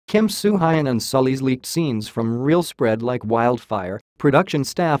Kim Soo Hyun and Sulli's leaked scenes from Reel spread like wildfire. Production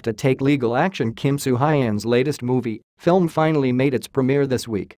staff to take legal action. Kim Soo Hyun's latest movie, film finally made its premiere this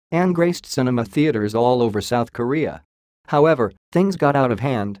week and graced cinema theaters all over South Korea. However, things got out of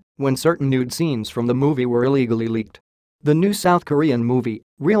hand when certain nude scenes from the movie were illegally leaked. The new South Korean movie,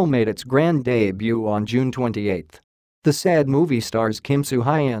 Reel, made its grand debut on June 28. The said movie stars Kim Soo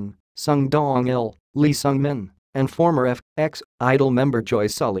Hyun, Sung Dong-il, Lee Sung-min, and former Idol member Choi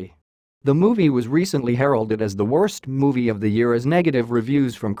Sulli. The movie was recently heralded as the worst movie of the year as negative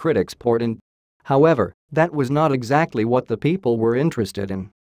reviews from critics poured in. However, that was not exactly what the people were interested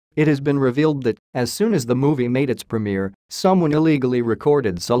in. It has been revealed that, as soon as the movie made its premiere, someone illegally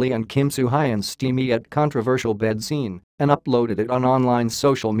recorded Sulli and Kim Soo Hyun's steamy yet controversial bed scene and uploaded it on online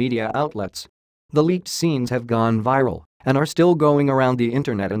social media outlets. The leaked scenes have gone viral and are still going around the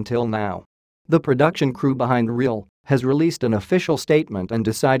internet until now. The production crew behind Reel has released an official statement and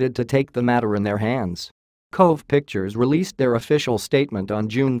decided to take the matter in their hands. Cove Pictures released their official statement on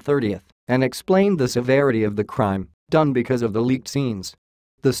June 30 and explained the severity of the crime done because of the leaked scenes.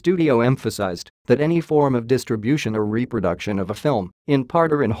 The studio emphasized that any form of distribution or reproduction of a film, in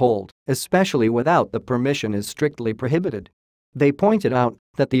part or in whole, especially without the permission, is strictly prohibited. They pointed out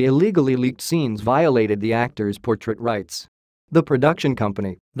that the illegally leaked scenes violated the actors' portrait rights. The production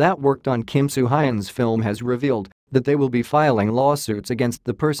company that worked on Kim Soo Hyun's film has revealed that they will be filing lawsuits against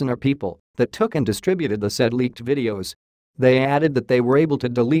the person or people that took and distributed the said leaked videos. They added that they were able to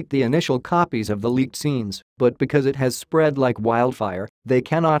delete the initial copies of the leaked scenes, but because it has spread like wildfire, they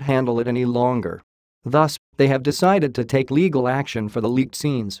cannot handle it any longer. Thus, they have decided to take legal action for the leaked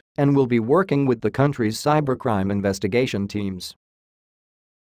scenes and will be working with the country's cybercrime investigation teams.